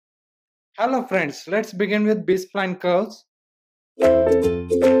Hello friends, let's begin with B-spline curves.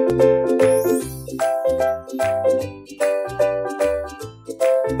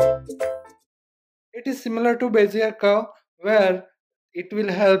 It is similar to Bezier curve where it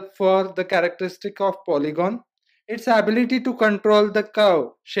will help for the characteristic of polygon. Its ability to control the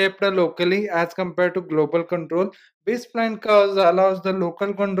curve shaped locally as compared to global control. B-spline curves allows the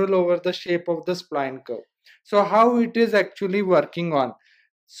local control over the shape of the spline curve. So how it is actually working on?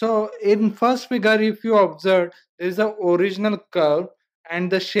 So in first figure, if you observe, there is a original curve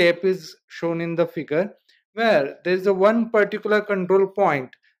and the shape is shown in the figure where there is a one particular control point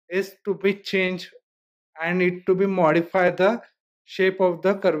is to be changed and it to be modify the shape of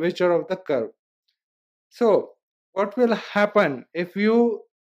the curvature of the curve. So what will happen if you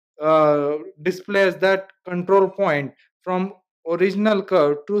displace that control point from original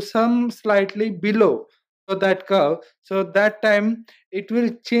curve to some slightly below so that curve, so that time it will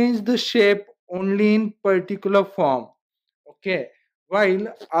change the shape only in particular form, okay,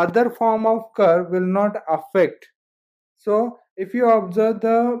 while other form of curve will not affect. So if you observe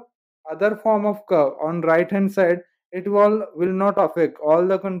the other form of curve on right hand side, it will not affect. All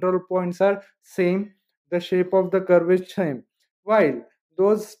the control points are same. The shape of the curve is same. While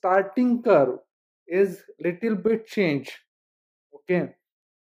those starting curve is little bit change. Okay.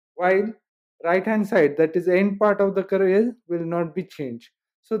 While right hand side, that is end part of the curve will not be changed.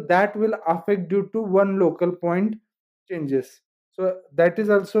 So that will affect due to one local point changes. So that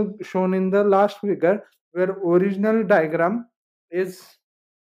is also shown in the last figure where original diagram is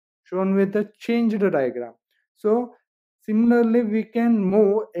shown with a changed diagram. So similarly we can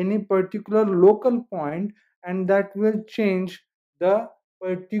move any particular local point and that will change the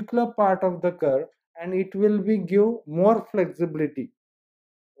particular part of the curve and it will be give more flexibility.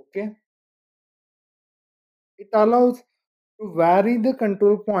 Okay, it allows to vary the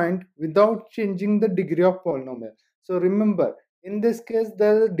control point without changing the degree of polynomial. So remember, in this case,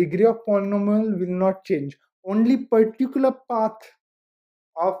 the degree of polynomial will not change. Only particular path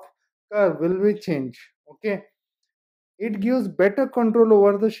of curve will be changed. Okay, it gives better control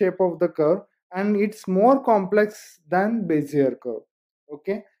over the shape of the curve and it's more complex than Bezier curve.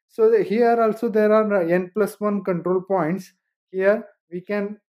 Okay, so here also there are n plus 1 control points. Here we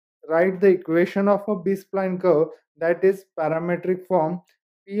can write the equation of a B-spline curve, that is parametric form.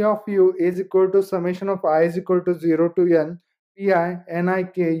 P of u is equal to summation of I is equal to 0 to n pi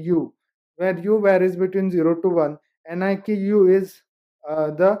nik u, where u varies between 0 to 1. Nik u is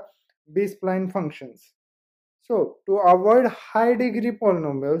the B-spline functions. So, to avoid high degree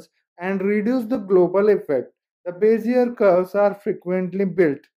polynomials and reduce the global effect, the Bezier curves are frequently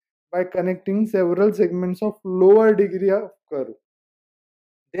built by connecting several segments of lower degree of curve.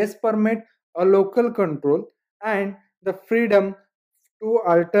 This permit a local control and the freedom to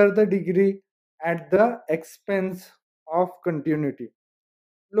alter the degree at the expense of continuity.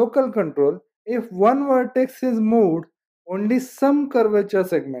 Local control: if one vertex is moved, only some curvature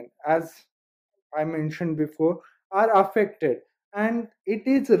segment, as I mentioned before, are affected, and it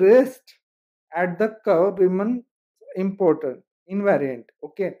is rest at the curve remain important, invariant.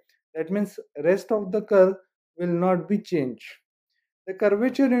 Okay, that means rest of the curve will not be changed. The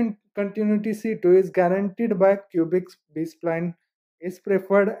curvature in continuity C2 is guaranteed by cubic B-spline is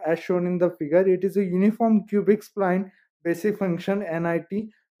preferred as shown in the figure. It is a uniform cubic spline basic function NIT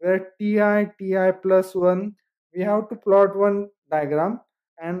where Ti plus 1, we have to plot one diagram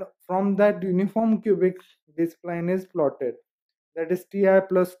and from that uniform cubic B-spline is plotted. That is Ti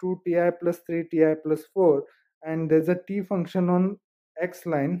plus 2, Ti plus 3, Ti plus 4, and there's a T function on X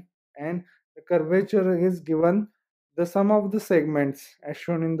line and the curvature is given the sum of the segments as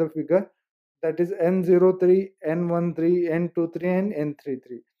shown in the figure, that is n03, n13, n23 and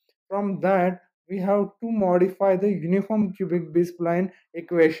n33. From that we have to modify the uniform cubic B-spline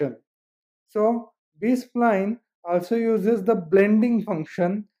equation. So B-spline also uses the blending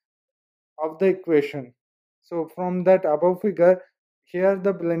function of the equation. So from that above figure, here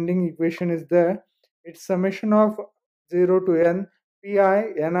the blending equation is there. It's summation of 0 to n pi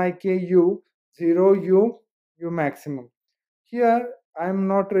nik u 0 u maximum. Here I am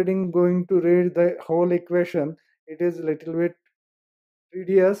not going to read the whole equation. It is little bit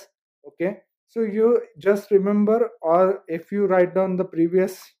tedious. Okay, so you just remember, or if you write down the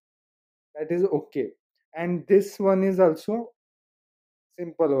previous, that is okay. And this one is also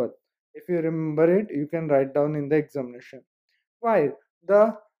simple one. If you remember it, you can write down in the examination. While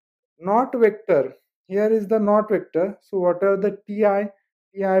the not vector, here is the not vector. So what are the ti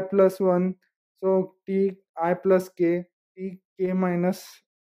plus 1, so ti plus k, tk minus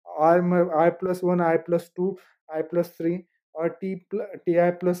I plus 1, I plus 2, I plus 3, or ti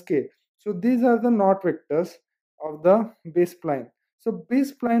plus k. So these are the knot vectors of the B-spline. So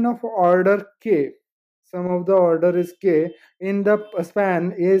B-spline of order K, sum of the order is K, in the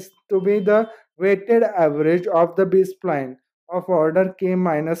span is to be the weighted average of the B-spline of order K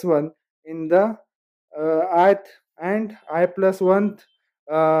minus 1 in the ith and I plus 1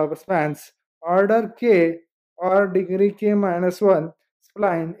 spans. Order K or degree K minus 1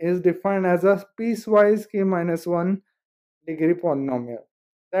 spline is defined as a piecewise K minus 1 degree polynomial,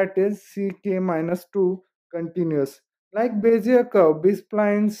 that is ck minus 2 continuous. Like Bezier curve,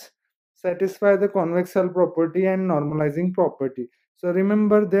 B-splines satisfy the convex hull property and normalizing property. So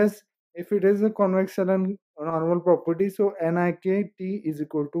remember this, if it is a convex hull and normal property, so Nik T is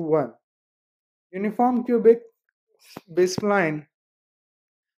equal to 1. Uniform cubic B-spline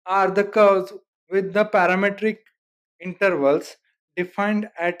are the curves with the parametric intervals defined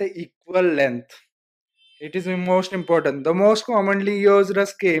at a equal length. It is most important. The most commonly used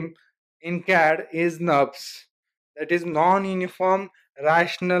scheme in CAD is NURBS, that is non-uniform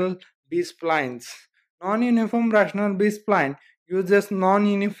rational B-splines. Non-uniform rational B-spline uses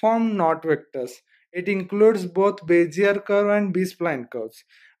non-uniform knot vectors. It includes both Bezier curve and B-spline curves.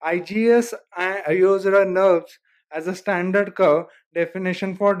 IGS used NURBS as a standard curve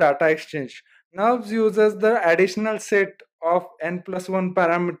definition for data exchange. NURBS uses the additional set of n plus 1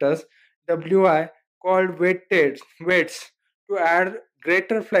 parameters Wi called weights to add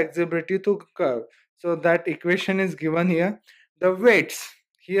greater flexibility to curve. So that equation is given here. The weights,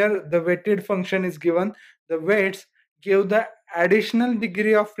 here the weighted function is given. The weights give the additional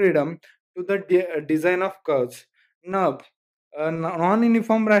degree of freedom to the design of curves. NURB, a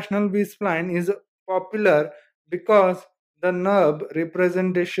non-uniform rational B-spline, is popular because the NURB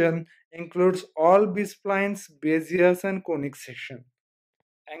representation includes all B-splines, Beziers and conic section.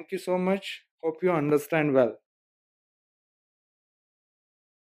 Thank you so much. Hope you understand well.